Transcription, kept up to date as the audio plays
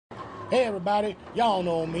Hey everybody, y'all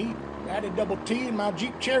know me. Daddy Double T in my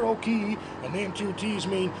Jeep Cherokee, and them two T's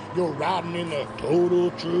mean you're riding in the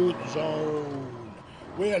total truth zone,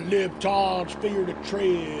 where libtards fear to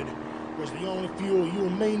tread, because the only fuel you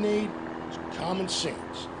and me need is common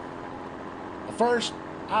sense. But first,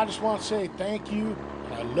 I just want to say thank you,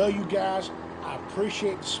 and I love you guys. I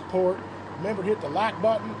appreciate the support. Remember to hit the like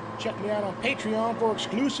button. Check me out on Patreon for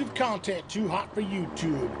exclusive content too hot for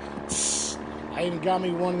YouTube. I even got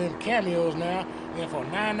me one of them cameos now, and for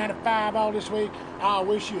 $9.95 all this week, I'll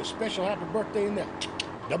wish you a special happy birthday in the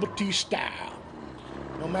Double T style.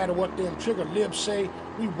 No matter what them trigger libs say,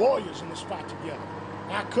 we warriors in this fight together.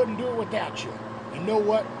 I couldn't do it without you. You know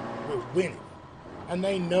what? We're winning. And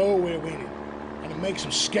they know we're winning. And it makes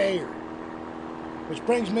them scared. Which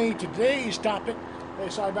brings me to today's topic. Hey,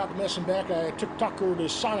 sorry about the messing back. I took Tucker to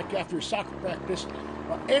Sonic after his soccer practice.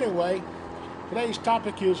 But anyway, today's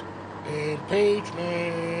topic is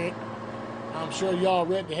impeachment. I'm sure y'all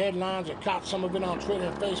read the headlines or caught some of it on Twitter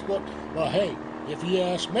and Facebook. But hey, if you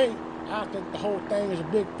ask me, I think the whole thing is a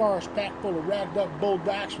big forest pack full of ragged up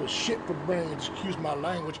bulldogs with shit for brains. Excuse my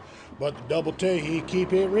language, but the Double T, he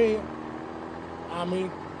keep it real. I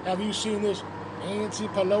mean, have you seen this Nancy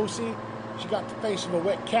Pelosi? She got the face of a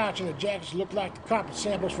wet couch and her jackets look like the carpet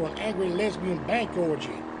samples for an angry lesbian bank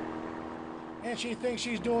orgy. And she thinks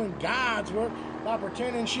she's doing God's work by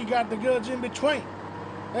pretending she got the goods in between.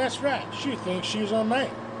 That's right, she thinks she's a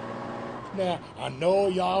man. Now, I know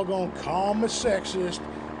y'all gonna call me sexist,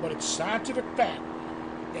 but it's scientific fact.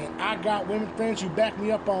 And I got women friends who back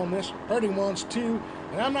me up on this, pretty ones too.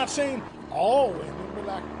 And I'm not saying all women, but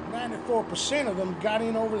like 94% of them got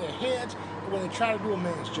in over their heads when they try to do a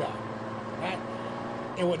man's job. Right?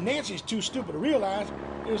 And what Nancy's too stupid to realize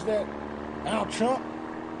is that Donald Trump,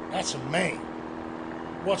 that's a man.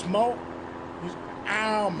 What's more, he's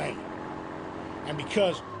our man. And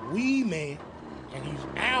because we man, and he's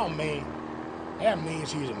our man, that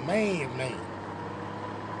means he's a man's man.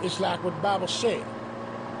 It's like what the Bible said.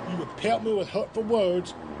 You would pelt me with hurtful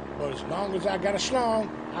words, but as long as I got a schlong,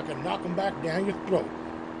 I can knock them back down your throat.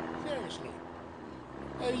 Seriously.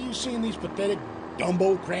 Have you seen these pathetic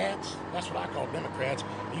Dumbo-crats? That's what I call Democrats.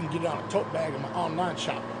 You can get it on a tote bag in my online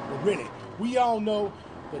shop. But really, we all know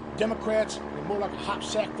that Democrats are more like a hot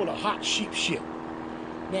sack full of hot sheep shit.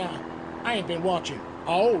 Now, I ain't been watching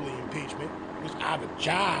all the impeachment because I have a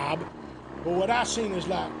job. But what I seen is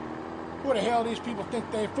like, who the hell these people think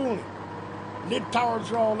they're fooling? Libtards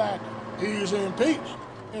are all like, he's impeached.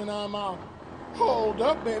 And I'm all, hold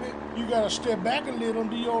up, baby. You gotta step back a little and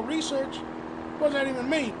do your research. What does that even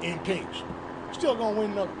mean, impeached? Still gonna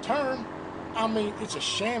win another term. I mean, it's a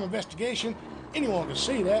sham investigation. Anyone can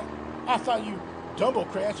see that. I thought you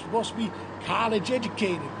Dumbocrats were supposed to be college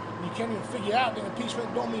educated. You can't even figure out that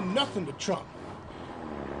impeachment don't mean nothing to Trump.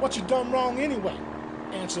 What's he done wrong anyway?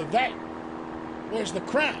 Answer that. Where's the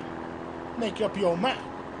crime? Make up your mind.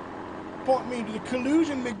 Point me to the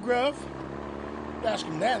collusion, McGruff. Ask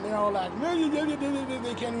them that, and they're all like, no,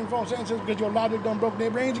 they can't even form sentences because your logic done broke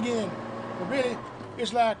their brains again. But really,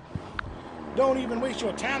 it's like, don't even waste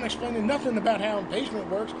your time explaining nothing about how impeachment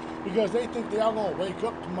works because they think they all gonna wake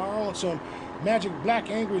up tomorrow and some magic black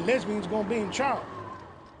angry lesbian's gonna be in charge.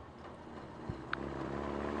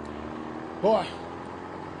 Boy,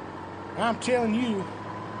 I'm telling you,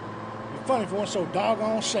 you're funny for one so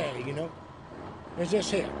doggone sad, you know. It's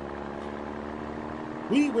just here.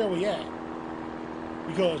 We where we at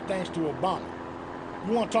because thanks to Obama.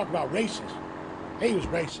 You want to talk about racist? He was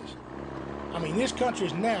racist. I mean, this country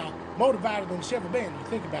is now more divided than it's ever been, you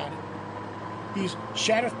think about it. He's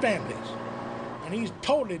shattered families, and he's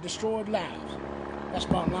totally destroyed lives. That's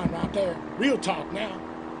bottom line right there. Real talk now.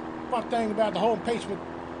 One thing about the whole impeachment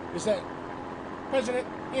is that President,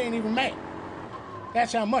 he ain't even mad.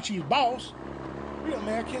 That's how much he's boss. Real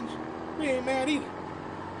Americans, we ain't mad either.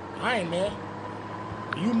 I ain't mad.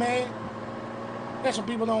 Are you mad? That's what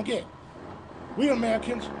people don't get. We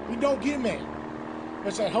Americans, we don't get mad.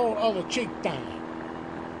 It's that whole other cheek thing.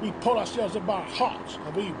 We pull ourselves up by our hearts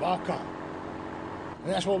and we walk on.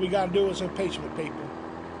 And that's what we got to do as impeachment people.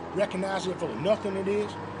 Recognize it for the nothing it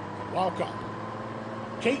is, and walk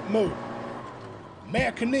on. Keep moving.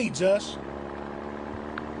 America needs us.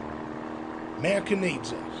 America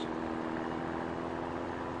needs us.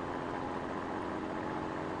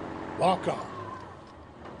 Walk on.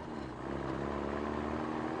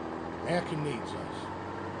 America needs us.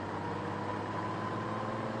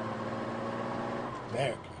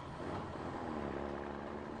 America.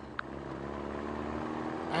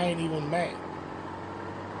 I ain't even mad.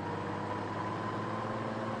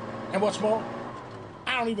 And what's more,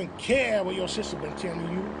 I don't even care what your sister been telling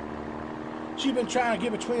you. She's been trying to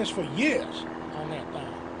get between us for years on that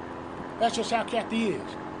thing. That's just how Kathy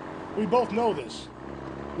is. We both know this.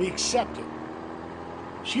 We accept it.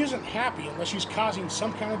 She isn't happy unless she's causing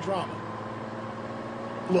some kind of drama.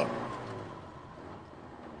 Look,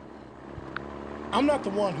 I'm not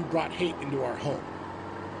the one who brought hate into our home.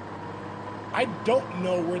 I don't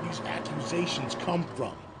know where these accusations come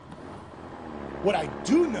from. What I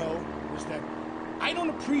do know is that I don't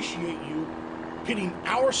appreciate you pitting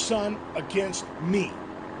our son against me.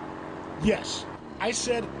 Yes, I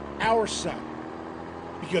said our son.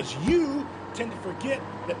 Because you tend to forget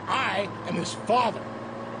that I am his father.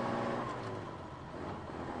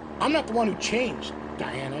 I'm not the one who changed,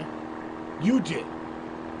 Diana. You did.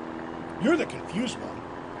 You're the confused one.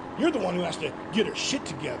 You're the one who has to get her shit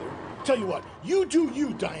together. Tell you what, you do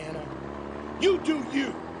you, Diana. You do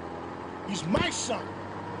you. He's my son.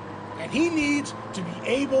 And he needs to be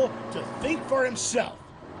able to think for himself.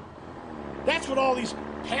 That's what all these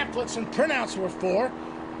pamphlets and printouts were for.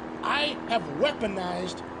 I have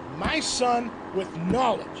weaponized my son with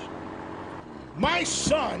knowledge. My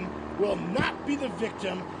son will not be the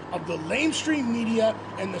victim of the lamestream media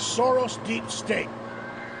and the Soros deep state.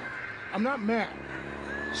 I'm not mad.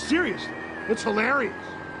 Seriously, it's hilarious.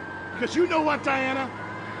 Because you know what, Diana?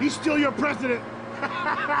 He's still your president.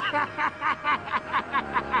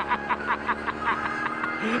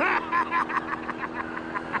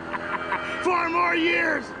 4 more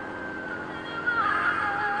years.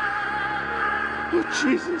 Oh,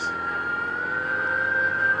 Jesus.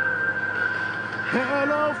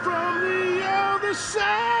 Hello from the other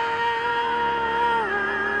side.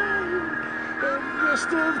 And must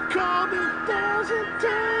have called 1,000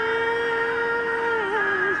 times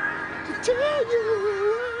to tell you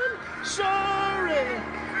I'm sorry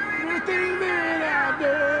for everything that I've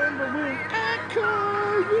done. But when I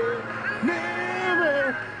call you,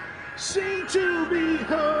 never seem to be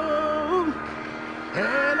home.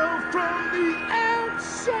 Hello from the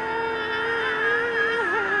outside.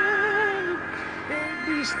 At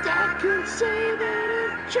least I can say that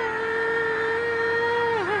I've tried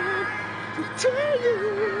to tell you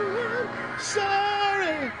I'm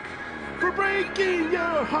sorry for breaking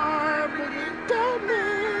your heart, but it don't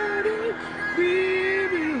matter,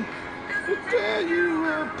 baby, to tear you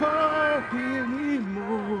apart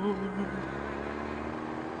anymore.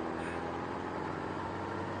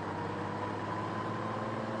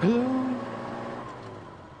 Hello?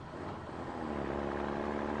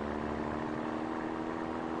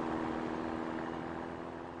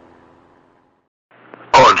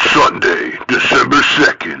 On Sunday, December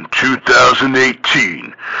 2nd,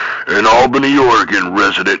 2018, an Albany, Oregon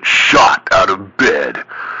resident shot out of bed,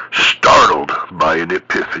 startled by an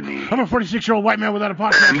epiphany. I'm a 46-year-old white man without a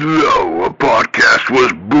podcast. And lo, a podcast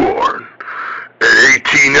was born. At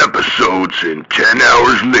 18 episodes and 10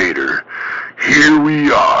 hours later, here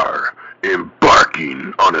we are,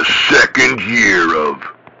 embarking on a second year of...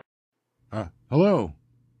 Hello.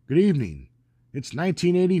 Good evening. It's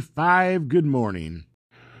 1985. Good morning.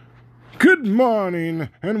 Good morning,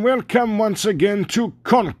 and welcome once again to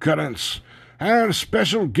Concurrence. Our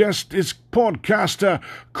special guest is podcaster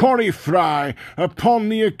Corey Fry upon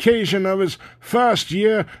the occasion of his first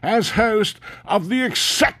year as host of the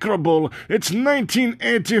execrable It's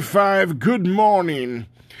 1985 Good Morning.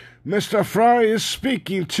 Mr. Fry is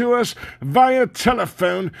speaking to us via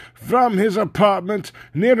telephone from his apartment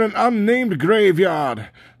near an unnamed graveyard.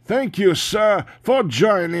 Thank you, sir, for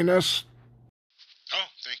joining us. Oh,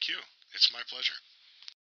 thank you. It's my pleasure.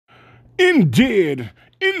 Indeed,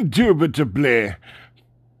 indubitably.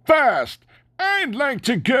 First, I'd like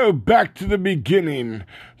to go back to the beginning,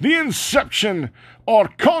 the inception, or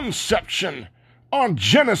conception, or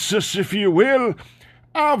genesis, if you will,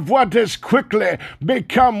 of what has quickly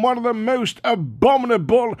become one of the most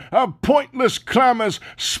abominable of pointless clamors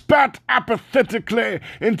spat apathetically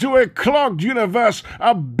into a clogged universe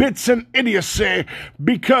of bits and idiocy,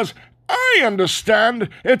 because I understand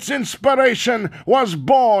its inspiration was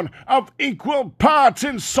born of equal parts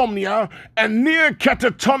insomnia and near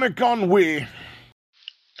catatonic ennui.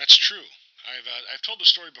 That's true. I've told the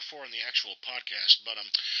story before in the actual podcast, but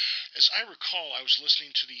as I recall, I was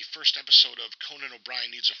listening to the first episode of Conan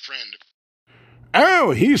O'Brien Needs a Friend.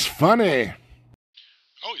 Oh, he's funny.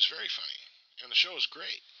 Oh, he's very funny, and the show is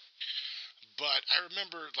great. But I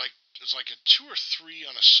remember, it was like a 2 or 3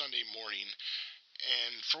 on a Sunday morning,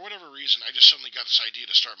 and for whatever reason, I just suddenly got this idea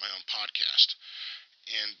to start my own podcast.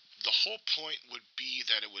 And the whole point would be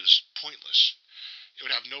that it was pointless. It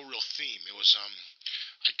would have no real theme. It was,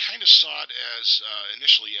 I kind of saw it as,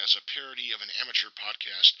 initially, as a parody of an amateur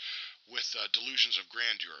podcast with delusions of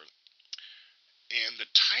grandeur. And the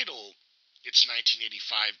title It's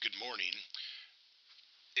 1985, good morning,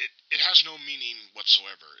 it has no meaning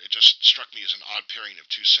whatsoever. It just struck me as an odd pairing of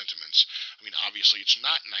two sentiments. I mean, obviously it's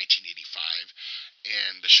not 1985,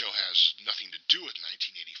 and the show has nothing to do with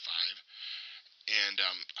 1985. And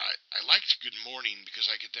I liked Good Morning because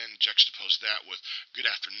I could then juxtapose that with Good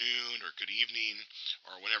Afternoon or Good Evening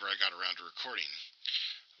or whenever I got around to recording.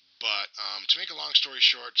 But to make a long story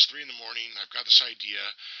short, it's 3 in the morning. I've got this idea,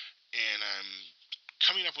 and I'm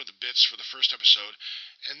coming up with the bits for the first episode,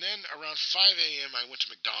 and then around 5 a.m. I went to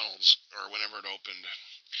McDonald's, or whenever it opened,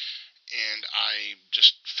 and I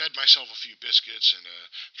just fed myself a few biscuits and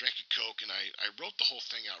drank a Coke, and I wrote the whole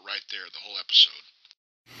thing out right there, the whole episode.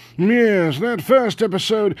 Yes, that first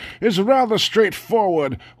episode is rather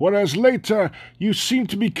straightforward, whereas later you seem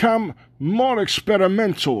to become more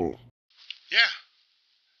experimental. Yeah.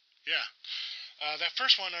 That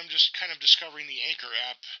first one, I'm just kind of discovering the Anchor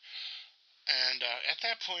app. And at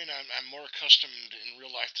that point, I'm more accustomed in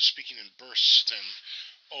real life to speaking in bursts than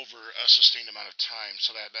over a sustained amount of time.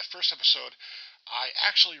 So that first episode, I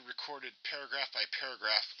actually recorded paragraph by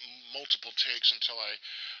paragraph, multiple takes until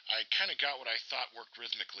I kind of got what I thought worked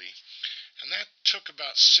rhythmically. And that took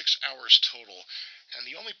about 6 hours total. And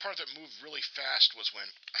the only part that moved really fast was when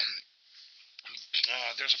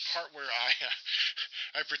there's a part where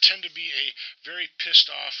I pretend to be a very pissed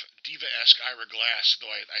off diva-esque Ira Glass,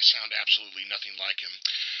 though I sound absolutely nothing like him.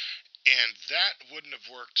 And that wouldn't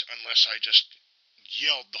have worked unless I just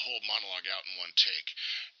yelled the whole monologue out in one take.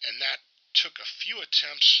 And that took a few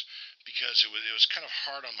attempts because it was kind of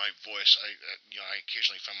hard on my voice. I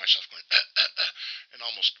occasionally found myself going and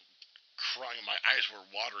almost crying. My eyes were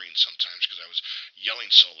watering sometimes because I was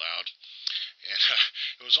yelling so loud. And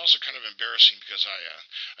it was also kind of embarrassing because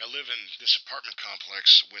I live in this apartment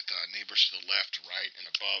complex with neighbors to the left, right, and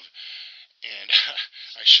above. And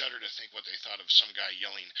I shudder to think what they thought of some guy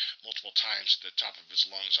yelling multiple times at the top of his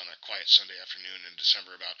lungs on a quiet Sunday afternoon in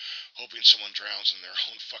December about hoping someone drowns in their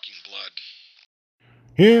own fucking blood.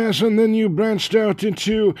 Yes, and then you branched out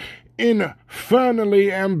into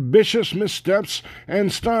infernally ambitious missteps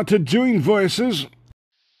and started doing voices.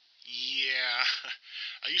 Yeah,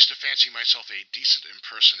 I used to fancy myself a decent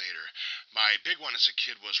impersonator. My big one as a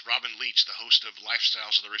kid was Robin Leach, the host of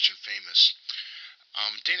Lifestyles of the Rich and Famous.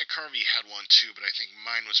 Dana Carvey had one too, but I think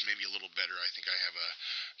mine was maybe a little better. I think I have a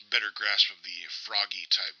better grasp of the froggy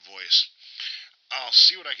type voice. I'll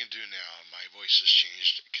see what I can do now. My voice has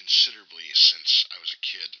changed considerably since I was a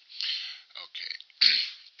kid. Okay.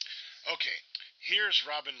 Okay, here's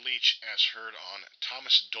Robin Leach as heard on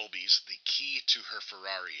Thomas Dolby's The Key to Her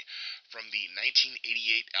Ferrari from the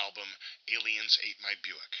 1988 album Aliens Ate My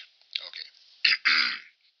Buick. Okay.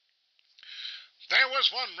 There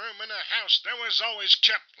was one room in a house that was always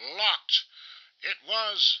kept locked. It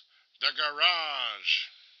was the garage.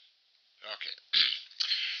 Okay.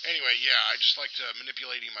 Anyway, yeah, I just liked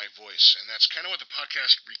manipulating my voice, and that's kind of what the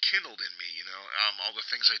podcast rekindled in me, you know, all the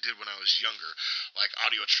things I did when I was younger, like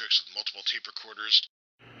audio tricks with multiple tape recorders.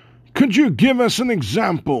 Could you give us an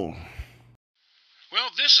example? Well,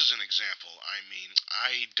 this is an example. I mean,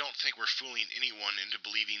 I don't think we're fooling anyone into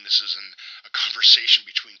believing this is a conversation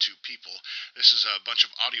between two people. This is a bunch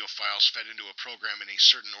of audio files fed into a program in a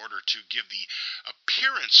certain order to give the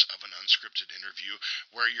appearance of an unscripted interview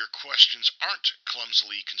where your questions aren't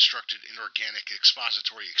clumsily constructed, inorganic,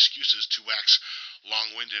 expository excuses to wax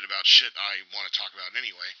long-winded about shit I want to talk about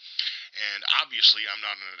anyway. And obviously, I'm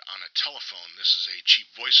not on a telephone. This is a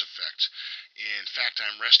cheap voice effect. In fact,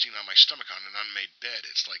 I'm resting on my stomach on an unmade bed.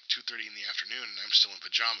 It's like 2:30 in the afternoon, and I'm still in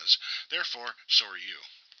pajamas. Therefore, so are you.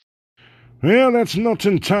 Well, that's not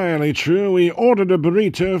entirely true. We ordered a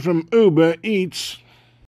burrito from Uber Eats.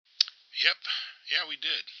 Yep. Yeah, we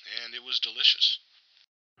did. And it was delicious.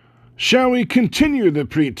 Shall we continue the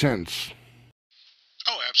pretense?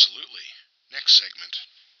 Oh, absolutely. Next segment.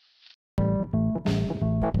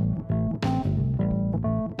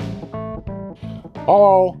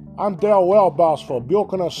 Hello, I'm Dale Wellboss for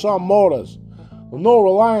Buick & Son Motors. The new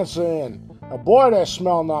Reliance in. And boy, they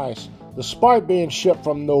smell nice, despite being shipped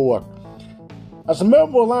from Newark. As a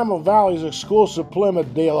member of Lama Valley's exclusive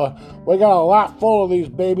Plymouth dealer, we got a lot full of these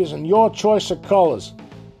babies in your choice of colors.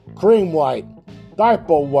 Cream white,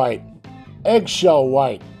 diaper white, eggshell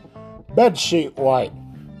white, bedsheet white,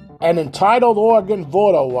 and entitled Oregon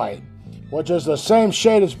voter white, which is the same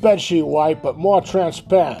shade as bedsheet white but more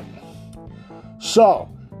transparent. So,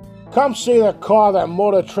 come see the car that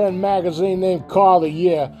Motor Trend magazine named Car of the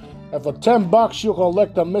Year, and for $10 you can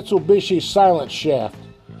lick the Mitsubishi Silent Shaft.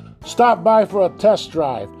 Stop by for a test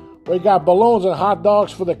drive. We got balloons and hot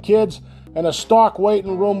dogs for the kids, and a stock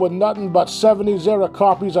waiting room with nothing but 70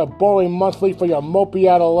 copies of Boring Monthly for your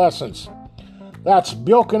mopey adolescents. That's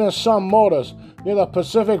Buick and Son Motors near the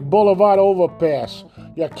Pacific Boulevard overpass.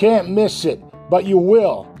 You can't miss it, but you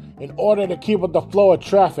will, in order to keep with the flow of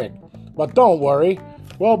traffic. But don't worry,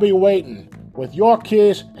 we'll be waiting, with your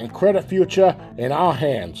keys and credit future in our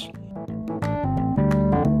hands.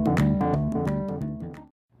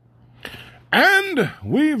 And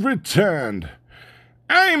we've returned.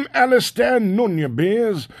 I'm Alistair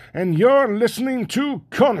Nunez, and you're listening to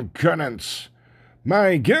Concurrence.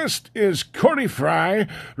 My guest is Corey Fry,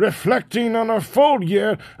 reflecting on a full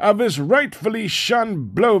year of his rightfully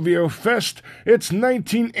shunned Blovio Fest. It's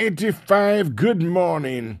 1985 Good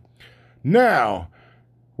Morning. Now,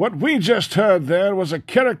 what we just heard there was a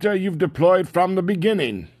character you've deployed from the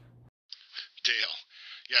beginning. Dale.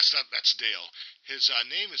 Yes, that's Dale. His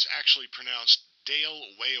name is actually pronounced Dale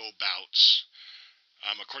Wayobouts.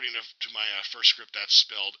 According to my first script, that's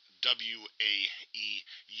spelled Waubautz.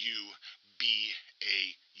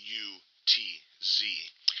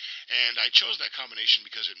 And I chose that combination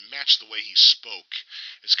because it matched the way he spoke.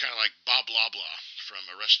 It's kind of like Bob Loblaw from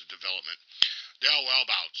Arrested Development. Dale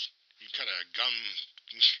Wayobouts. You kind of gum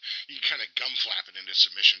flap it into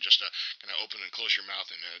submission just to kind of open and close your mouth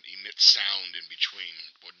and emit sound in between.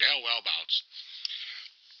 Well, Dale Wayobouts.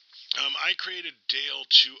 I created Dale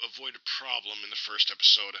to avoid a problem in the first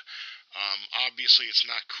episode. Obviously, it's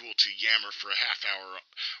not cool to yammer for a half hour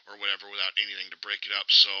or whatever without anything to break it up,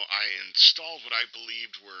 so I installed what I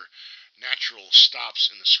believed were natural stops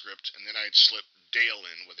in the script, and then I'd slip Dale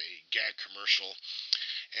in with a gag commercial,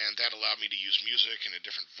 and that allowed me to use music and a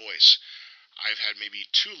different voice. I've had maybe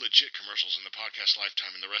 2 legit commercials in the podcast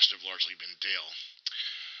lifetime, and the rest have largely been Dale.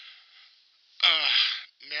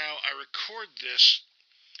 Now, I record this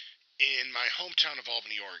in my hometown of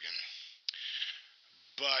Albany, Oregon,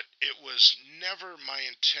 but it was never my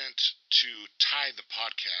intent to tie the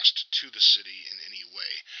podcast to the city in any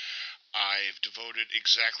way. I've devoted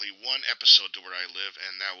exactly 1 episode to where I live,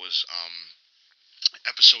 and that was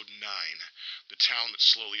episode 9, The Town That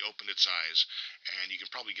Slowly Opened Its Eyes, and you can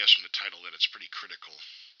probably guess from the title that it's pretty critical.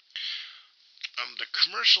 The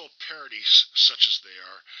commercial parodies, such as they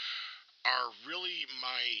are really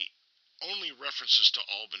my only references to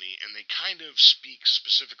Albany, and they kind of speak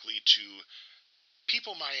specifically to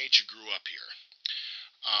people my age who grew up here.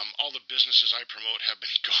 All the businesses I promote have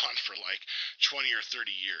been gone for like 20 or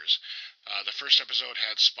 30 years. The first episode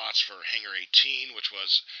had spots for Hangar 18, which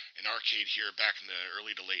was an arcade here back in the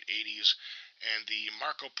early to late 80s, and the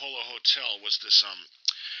Marco Polo Hotel was this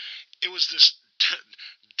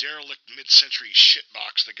derelict mid-century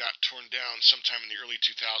shitbox that got torn down sometime in the early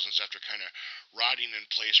 2000s after kind of rotting in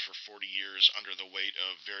place for 40 years under the weight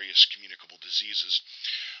of various communicable diseases.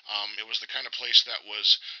 It was the kind of place that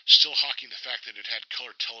was still hawking the fact that it had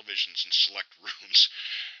color televisions in select rooms.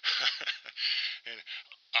 And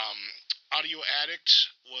Audio Addict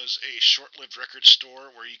was a short-lived record store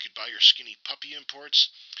where you could buy your Skinny Puppy imports.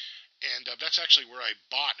 And that's actually where I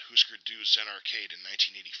bought Husker Du Zen Arcade in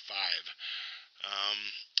 1985.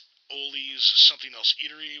 Oli's Something Else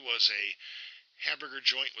Eatery was a hamburger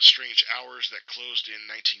joint with strange hours that closed in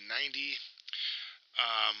 1990.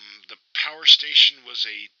 The Power Station was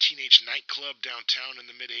a teenage nightclub downtown in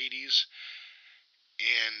the mid-80s.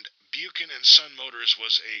 And Buick and Son Motors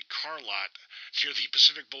was a car lot near the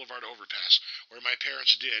Pacific Boulevard overpass, where my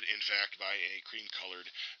parents did, in fact, buy a cream-colored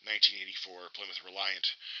 1984 Plymouth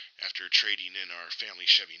Reliant after trading in our family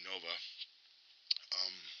Chevy Nova.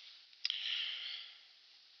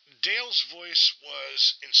 Dale's voice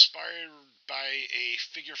was inspired by a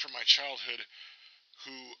figure from my childhood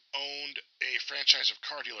who owned a franchise of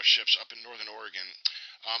car dealerships up in northern Oregon,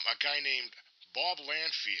 a guy named Bob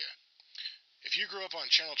Lanfear. If you grew up on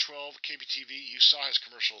Channel 12 KBTV, you saw his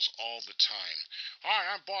commercials all the time.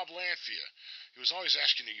 Hi, I'm Bob Lanfear. He was always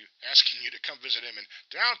asking you to come visit him in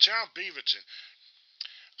downtown Beaverton.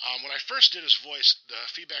 When I first did his voice, the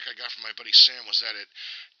feedback I got from my buddy Sam was that it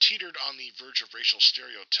teetered on the verge of racial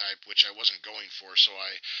stereotype, which I wasn't going for, so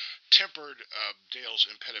I tempered Dale's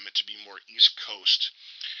impediment to be more East Coast.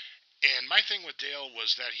 And my thing with Dale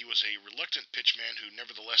was that he was a reluctant pitchman who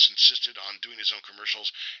nevertheless insisted on doing his own commercials,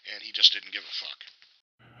 and he just didn't give a fuck.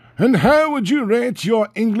 And how would you rate your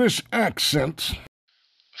English accent?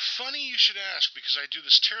 Funny you should ask, because I do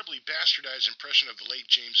this terribly bastardized impression of the late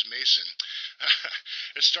James Mason.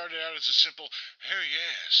 It started out as a simple, oh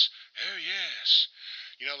yes, oh yes.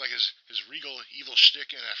 You know, like his regal evil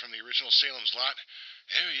shtick from the original Salem's Lot.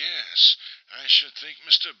 Oh yes, I should think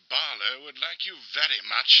Mr. Barlow would like you very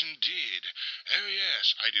much indeed. Oh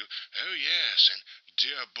yes, I do. Oh yes, and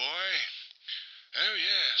dear boy. Oh,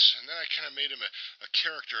 yes, and then I kind of made him a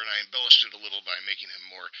character, and I embellished it a little by making him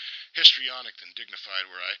more histrionic than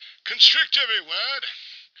dignified, where I constrict every word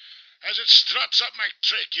as it struts up my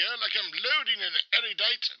trachea like I'm loading an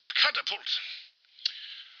erudite catapult.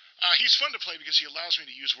 He's fun to play because he allows me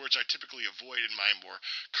to use words I typically avoid in my more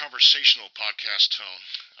conversational podcast tone.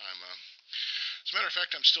 As a matter of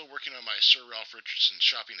fact, I'm still working on my Sir Ralph Richardson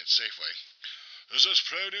shopping at Safeway. Is this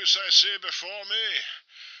produce I see before me?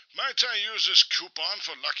 Might I use this coupon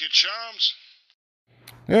for Lucky Charms?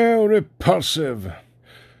 How repulsive.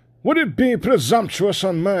 Would it be presumptuous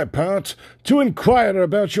on my part to inquire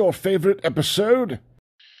about your favorite episode?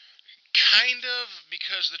 Kind of,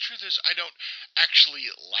 because the truth is I don't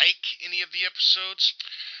actually like any of the episodes.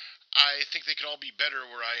 I think they could all be better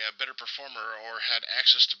were I a better performer or had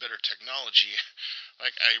access to better technology.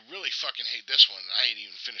 Like, I really fucking hate this one. I ain't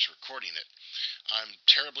even finished recording it. I'm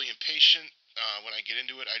terribly impatient. When I get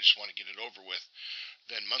into it, I just want to get it over with.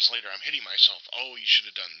 Then months later, I'm hitting myself. Oh, you should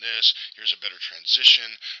have done this. Here's a better transition.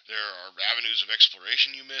 There are avenues of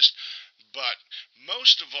exploration you missed. But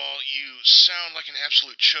most of all, you sound like an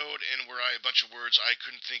absolute chode, and were I a bunch of words, I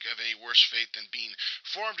couldn't think of a worse fate than being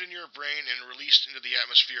formed in your brain and released into the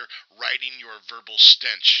atmosphere, riding your verbal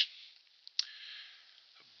stench.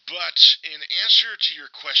 But in answer to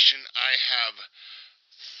your question, I have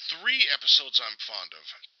 3 episodes I'm fond of.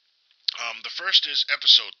 The first is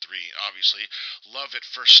episode 3, obviously, Love at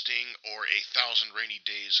First Sting, or A Thousand Rainy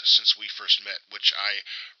Days Since We First Met, which I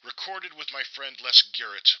recorded with my friend Les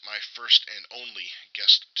Garrett, my first and only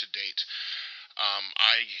guest to date.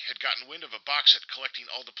 I had gotten wind of a box set collecting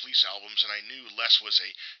all the Police albums, and I knew Les was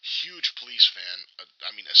a huge Police fan.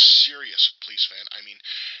 A serious Police fan.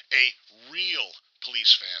 A real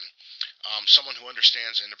Police fan. Someone who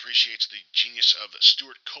understands and appreciates the genius of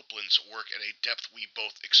Stuart Copeland's work at a depth we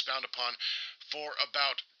both expound upon for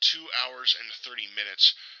about 2 hours and 30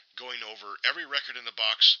 minutes, going over every record in the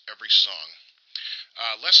box, every song.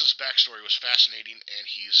 Les's backstory was fascinating, and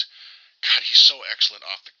he's so excellent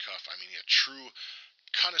off the cuff. A true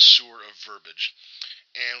connoisseur of verbiage.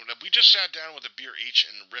 And we just sat down with a beer each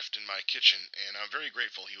and riffed in my kitchen, and I'm very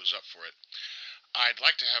grateful he was up for it. I'd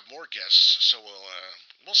like to have more guests, so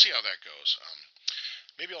we'll see how that goes.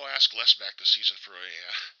 Maybe I'll ask Les back this season for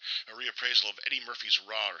a reappraisal of Eddie Murphy's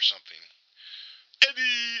Raw or something.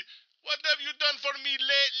 Eddie, what have you done for me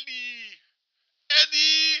lately?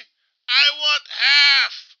 Eddie, I want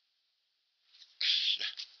half.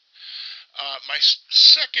 My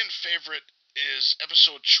second favorite is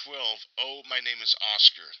episode 12, Oh, My Name is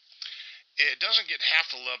Oscar. It doesn't get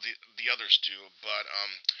half the love the others do, but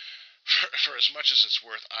for as much as it's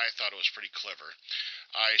worth, I thought it was pretty clever.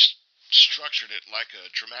 I structured it like a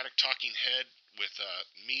dramatic talking head with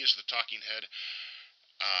me as the talking head,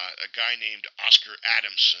 a guy named Oscar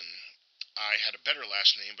Adamson. I had a better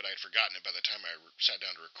last name, but I had forgotten it by the time I sat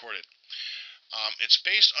down to record it. It's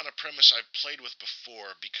based on a premise I've played with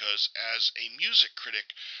before because, as a music critic,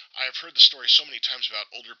 I have heard the story so many times about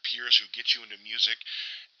older peers who get you into music,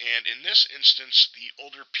 and in this instance, the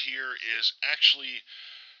older peer is actually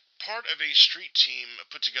part of a street team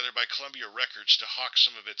put together by Columbia Records to hawk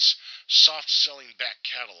some of its soft-selling back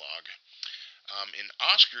catalog. In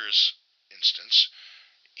Oscar's instance,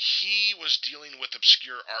 he was dealing with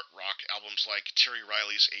obscure art rock albums like Terry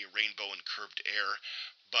Riley's A Rainbow in Curved Air,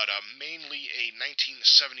 but mainly a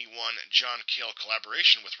 1971 John Cale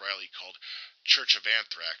collaboration with Riley called Church of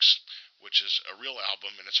Anthrax, which is a real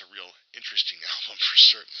album, and it's a real interesting album for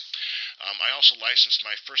certain. I also licensed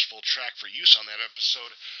my first full track for use on that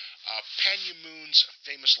episode, Panya Moon's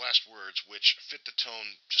Famous Last Words, which fit the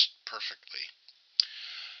tone just perfectly.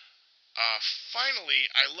 Finally,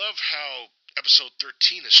 I love how episode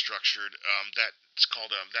 13 is structured. It's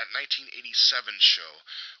called that 1987 show,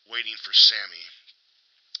 Waiting for Sammy.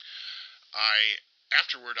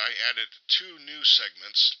 Afterward, I added 2 new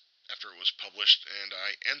segments after it was published, and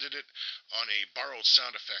I ended it on a borrowed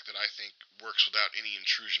sound effect that I think works without any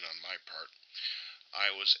intrusion on my part.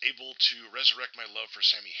 I was able to resurrect my love for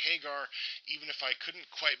Sammy Hagar, even if I couldn't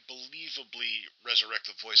quite believably resurrect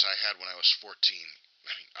the voice I had when I was 14.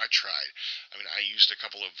 I tried. I used a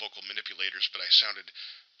couple of vocal manipulators, but I sounded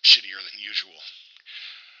shittier than usual.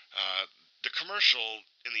 The commercial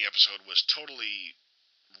in the episode was totally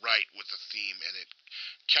right with the theme, and it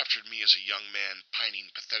captured me as a young man pining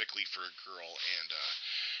pathetically for a girl, and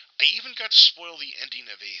I even got to spoil the ending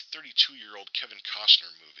of a 32-year-old Kevin Costner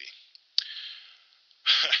movie.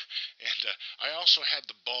 And I also had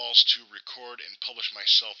the balls to record and publish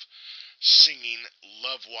myself singing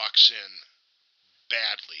Love Walks In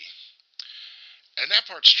badly. And that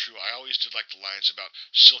part's true. I always did like the lines about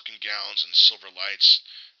silken gowns and silver lights,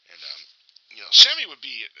 and Sammy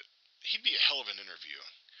he'd be a hell of an interview.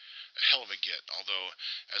 A hell of a get, although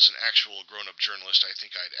as an actual grown-up journalist, I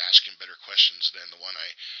think I'd ask him better questions than the one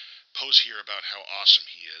I pose here about how awesome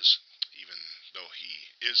he is, even though he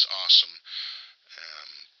is awesome.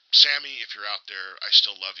 Sammy, if you're out there, I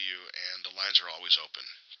still love you, and the lines are always open.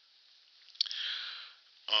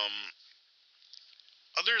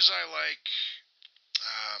 Others I like,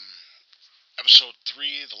 episode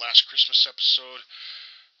 3, the last Christmas episode,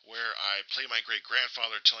 where I play my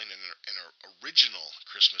great-grandfather telling an original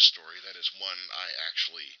Christmas story. That is one I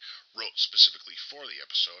actually wrote specifically for the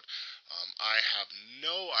episode. I have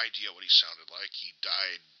no idea what he sounded like. He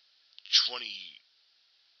died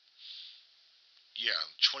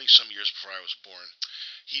 20-some years before I was born.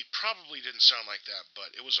 He probably didn't sound like that,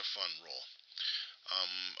 but it was a fun role.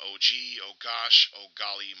 Oh gee, oh gosh, oh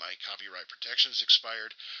golly, my copyright protection's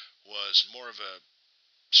expired was more of a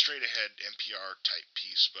straight-ahead NPR type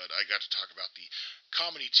piece, but I got to talk about the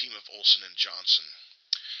comedy team of Olsen and Johnson.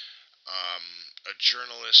 A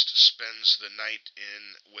journalist spends the night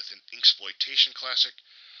with an inksploitation classic.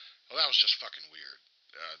 Well, that was just fucking weird.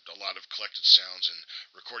 A lot of collected sounds and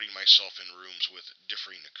recording myself in rooms with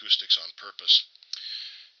differing acoustics on purpose.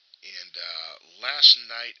 And last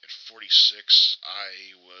night at 46,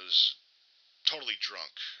 I was totally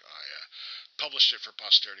drunk. I published it for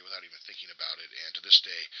posterity without even thinking about it, and to this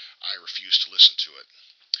day, I refuse to listen to it.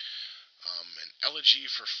 An elegy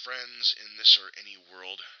for friends in this or any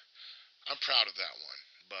world. I'm proud of that one,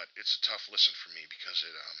 but it's a tough listen for me because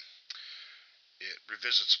it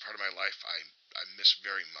revisits a part of my life I miss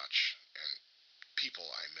very much, and people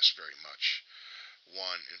I miss very much.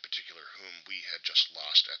 One in particular whom we had just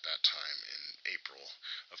lost at that time in April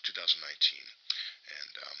of 2019,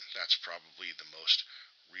 and that's probably the most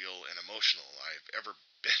real and emotional I've ever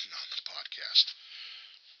been on the podcast.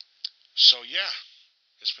 So yeah,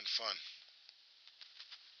 it's been fun.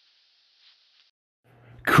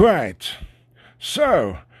 Quite.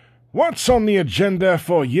 So, what's on the agenda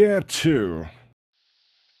for year 2?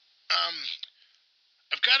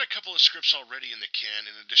 I've got a couple of scripts already in the can,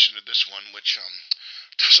 in addition to this one, which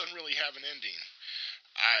doesn't really have an ending.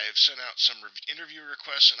 I've sent out some interview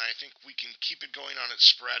requests, and I think we can keep it going on its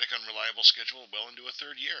sporadic, unreliable schedule well into a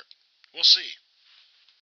third year. We'll see.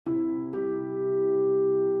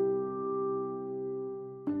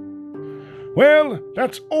 Well,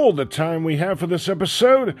 that's all the time we have for this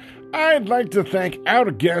episode. I'd like to thank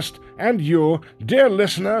our guest and you, dear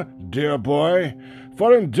listener, dear boy,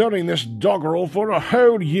 for enduring this doggerel for a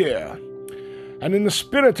whole year. And in the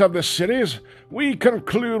spirit of the cities, we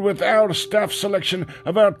conclude with our staff selection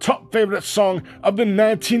of our top favorite song of the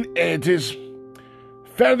 1980s.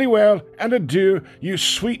 Fare thee well and adieu, you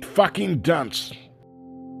sweet fucking dunce.